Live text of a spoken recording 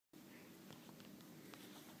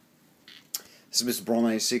This is Mr. Brawl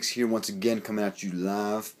 96 here once again coming at you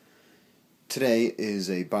live. Today is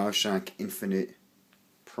a Bioshock Infinite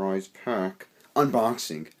prize pack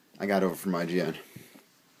unboxing I got over from IGN.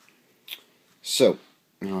 So,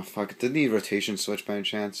 oh fuck, did the rotation switch by any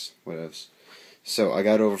chance? Whatevs. So, I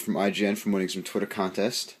got over from IGN from winning some Twitter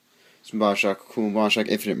contest. Some cool Bioshock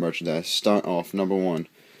Infinite merchandise. Start off, number one,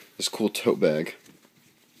 this cool tote bag.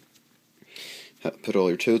 Put all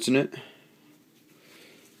your totes in it.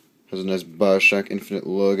 Has a nice Bioshock Infinite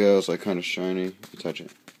logo. It's like kind of shiny. You touch it.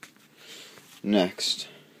 Next,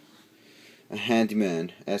 a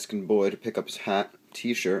handyman asking boy to pick up his hat,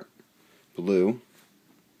 t-shirt, blue,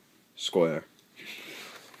 square.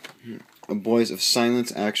 A Boys of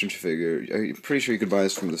Silence action figure. I'm pretty sure you could buy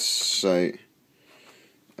this from the site.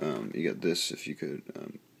 You get this if you could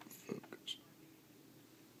focus.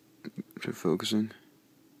 Try focusing.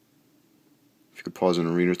 If you could pause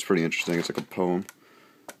and read it, it's pretty interesting. It's like a poem.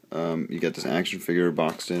 You get this action figure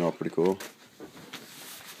boxed in, all pretty cool.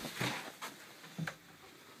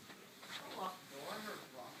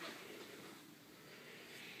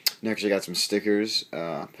 Next, I got some stickers.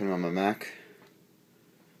 Put them on my Mac.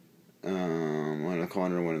 One in the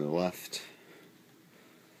corner, one in the left.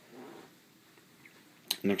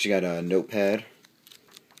 Next, you got a notepad.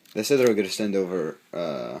 They said they were going to send over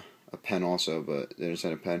a pen also, but they didn't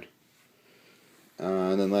send a pen.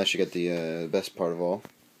 And then last, you get the best part of all.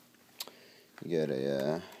 You get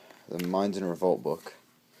the Mines in Revolt book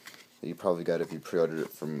that you probably got if you pre-ordered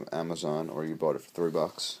it from Amazon or you bought it for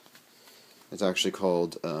 $3. It's actually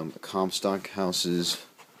called Comstock House's,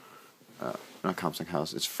 not Comstock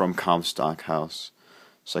House, it's from Comstock House,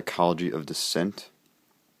 Psychology of Dissent.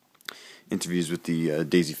 Interviews with the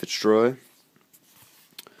Daisy Fitzroy.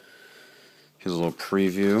 Here's a little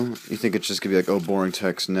preview. You think it's just going to be like, oh, boring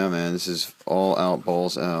text. No, man, this is all out,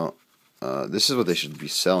 balls out. This is what they should be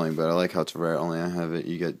selling, but I like how it's rare. Only I have it.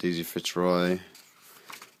 You get Daisy Fitzroy.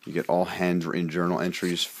 You get all handwritten journal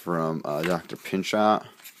entries from Dr. Pinchot.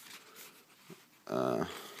 Pretty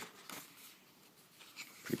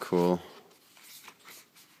cool.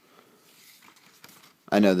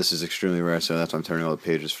 I know this is extremely rare, so that's why I'm turning all the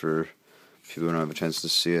pages for people who don't have a chance to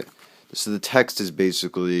see it. So the text is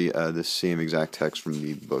basically the same exact text from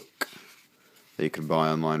the book that you could buy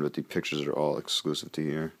online, but the pictures are all exclusive to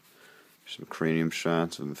here. Some cranium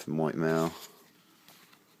shots of white male.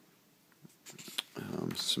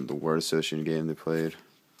 Some of the word association game they played.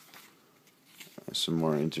 Some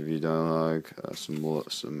more interview dialogue. Some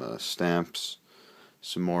stamps.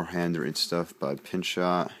 Some more handwritten stuff by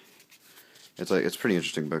Pinchot. It's pretty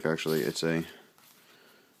interesting book actually. It's a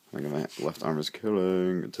like my left arm is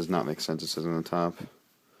killing. It does not make sense. It says on the top.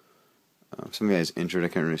 Some guy's injured. I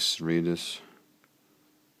can't really read this.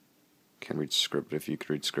 Can't read script, but if you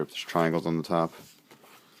could read script, there's triangles on the top.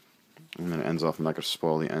 And then it ends off, I'm not going to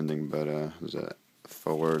spoil the ending, but there's a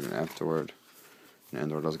forward and afterward. An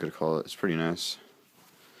endward, I was going to call it. It's pretty nice.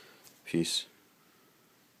 Peace.